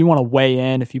 If you want to weigh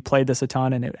in, if you played this a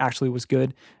ton and it actually was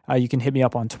good, you can hit me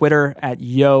up on Twitter at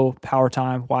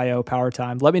YoPowerTime, YO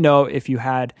Powertime. Let me know if you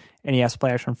had NES Play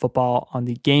Action Football on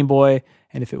the Game Boy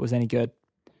and if it was any good.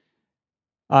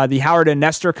 The Howard and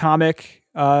Nestor comic,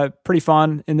 pretty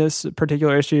fun in this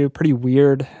particular issue, pretty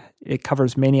weird. It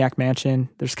covers Maniac Mansion.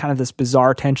 There's kind of this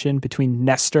bizarre tension between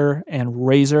Nestor and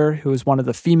Razor, who is one of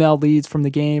the female leads from the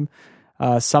game.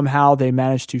 Somehow they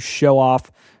managed to show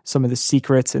off some of the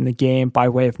secrets in the game by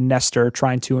way of Nestor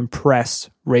trying to impress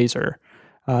Razor.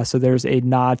 So there's a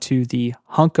nod to the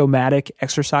Hunk-O-Matic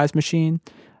exercise machine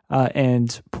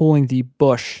and pulling the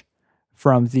bush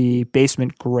from the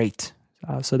basement grate.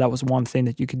 So that was one thing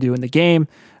that you could do in the game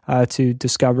to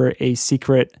discover a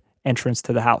secret entrance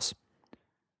to the house.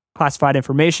 Classified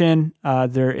information.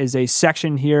 There is a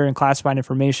section here in classified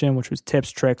information, which was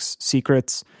tips, tricks,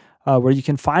 secrets, where you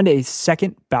can find a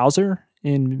second Bowser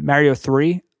in Mario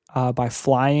 3 by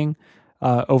flying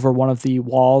over one of the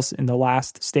walls in the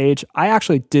last stage. I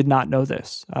actually did not know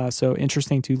this. So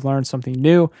interesting to learn something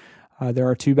new. There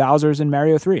are 2 Bowsers in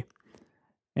Mario 3.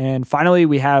 And finally,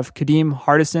 we have Kadeem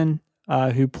Hardison,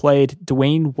 who played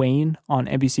Dwayne Wayne on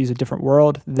NBC's A Different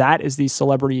World. That is the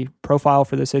celebrity profile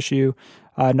for this issue.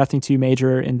 Nothing too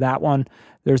major in that one.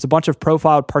 There's a bunch of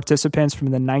profiled participants from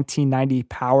the 1990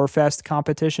 Power Fest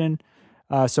competition.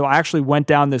 So I actually went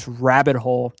down this rabbit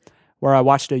hole where I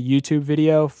watched a YouTube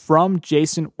video from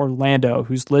Jason Orlando,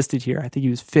 who's listed here. I think he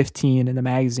was 15 in the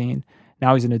magazine.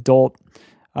 Now he's an adult.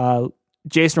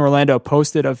 Jason Orlando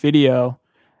posted a video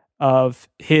of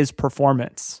his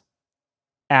performance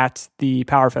at the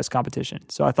PowerFest competition.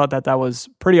 So I thought that was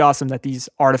pretty awesome that these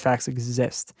artifacts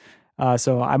exist.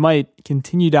 So I might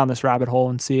continue down this rabbit hole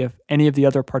and see if any of the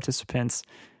other participants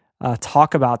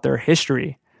talk about their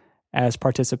history as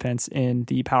participants in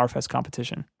the PowerFest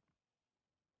competition.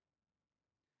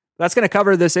 That's going to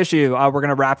cover this issue. We're going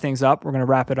to wrap things up. We're going to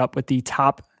wrap it up with the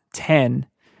top 10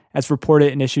 as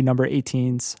reported in issue number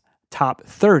 18's top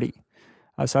 30.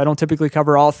 So I don't typically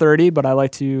cover all 30, but I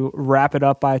like to wrap it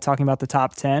up by talking about the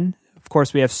top 10. Of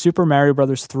course, we have Super Mario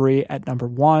Bros. 3 at number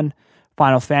 1,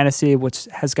 Final Fantasy, which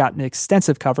has gotten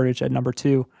extensive coverage, at number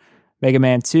 2, Mega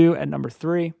Man 2 at number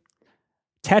 3,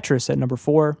 Tetris at number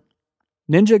 4,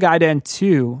 Ninja Gaiden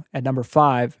 2 at number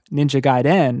 5, Ninja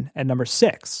Gaiden at number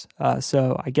 6.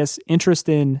 So I guess interest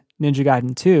in Ninja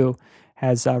Gaiden 2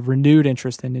 has renewed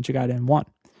interest in Ninja Gaiden 1.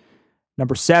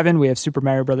 Number 7, we have Super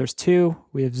Mario Bros. 2.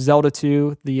 We have Zelda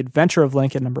 2, The Adventure of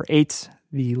Link at number 8,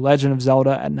 The Legend of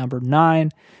Zelda at number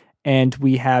 9, and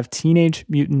we have Teenage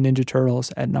Mutant Ninja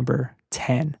Turtles at number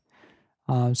 10.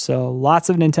 So lots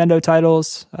of Nintendo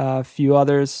titles, a few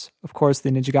others. Of course, the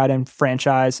Ninja Gaiden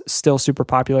franchise, still super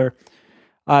popular.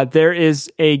 There is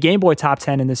a Game Boy top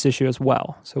 10 in this issue as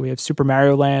well. So we have Super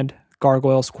Mario Land,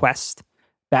 Gargoyle's Quest,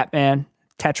 Batman,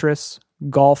 Tetris,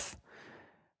 Golf,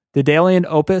 The Daedalian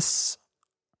Opus,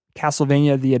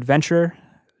 Castlevania The Adventure,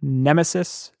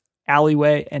 Nemesis,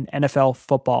 Alleyway, and NFL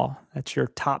Football. That's your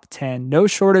top 10. No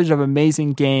shortage of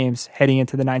amazing games heading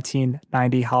into the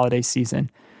 1990 holiday season.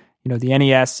 You know, the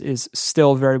NES is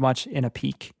still very much in a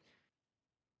peak.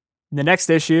 In the next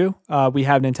issue, we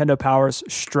have Nintendo Power's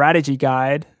strategy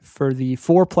guide for the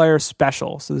 4-player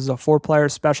special. So this is a 4-player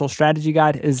special strategy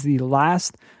guide. It is the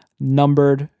last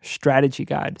numbered strategy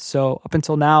guide. So up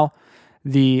until now,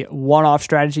 the one-off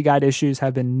strategy guide issues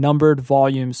have been numbered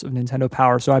volumes of Nintendo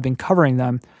Power. So I've been covering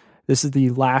them. This is the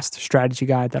last strategy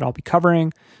guide that I'll be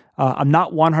covering. I'm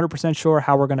not 100% sure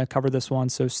how we're going to cover this one,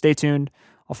 so stay tuned.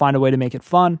 I'll find a way to make it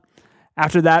fun.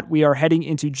 After that, we are heading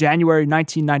into January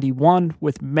 1991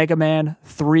 with Mega Man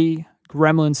 3,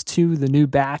 Gremlins 2, The New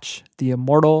Batch, The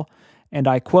Immortal, and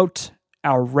I quote,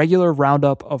 our regular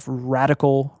roundup of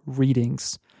radical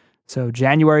readings. So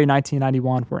January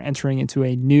 1991, we're entering into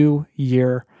a new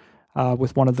year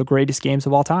with one of the greatest games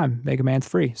of all time, Mega Man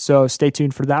 3. So stay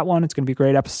tuned for that one. It's going to be a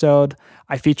great episode.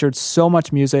 I featured so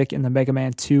much music in the Mega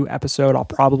Man 2 episode. I'll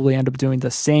probably end up doing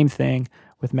the same thing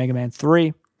with Mega Man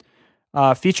 3.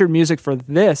 Featured music for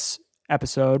this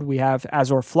episode, we have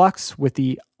Azor Flux with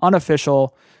the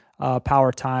unofficial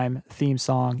Power Time theme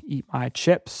song, Eat My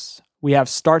Chips. We have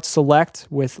Start Select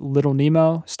with Little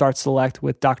Nemo, Start Select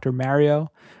with Dr.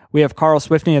 Mario. We have Carl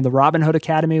Swiftney and the Robin Hood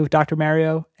Academy with Dr.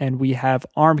 Mario, and we have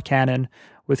Arm Cannon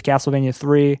with Castlevania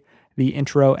 3, the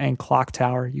intro, and Clock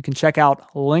Tower. You can check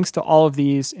out links to all of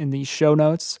these in the show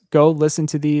notes. Go listen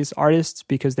to these artists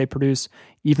because they produce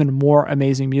even more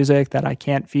amazing music that I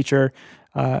can't feature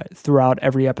throughout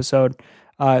every episode.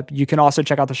 You can also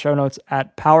check out the show notes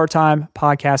at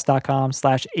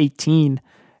powertimepodcast.com/18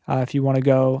 if you want to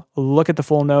go look at the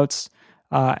full notes.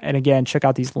 And again, check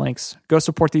out these links. Go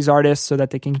support these artists so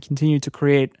that they can continue to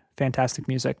create fantastic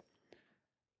music.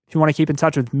 If you want to keep in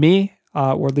touch with me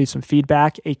or leave some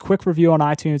feedback, a quick review on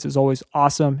iTunes is always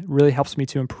awesome. It really helps me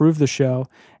to improve the show.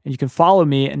 And you can follow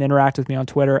me and interact with me on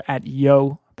Twitter at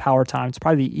YoPowerTime. It's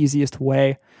probably the easiest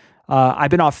way.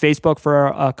 I've been off Facebook for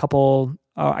a couple,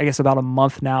 I guess about a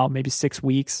month now, maybe 6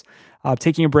 weeks,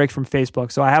 taking a break from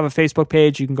Facebook. So I have a Facebook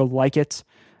page. You can go like it.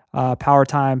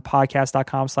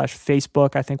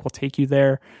 powertimepodcast.com/Facebook. I think will take you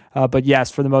there. But yes,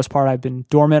 for the most part, I've been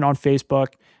dormant on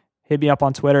Facebook. Hit me up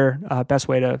on Twitter. Best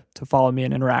way to follow me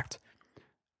and interact.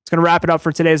 It's going to wrap it up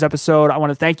for today's episode. I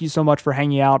want to thank you so much for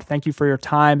hanging out. Thank you for your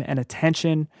time and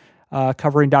attention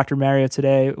covering Dr. Mario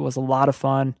today. It was a lot of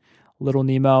fun. Little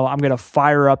Nemo. I'm going to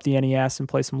fire up the NES and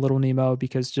play some Little Nemo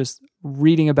because just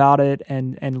reading about it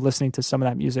and listening to some of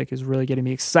that music is really getting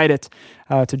me excited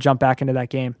to jump back into that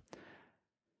game.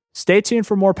 Stay tuned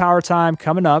for more Power Time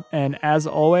coming up, and as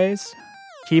always,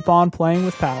 keep on playing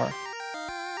with power.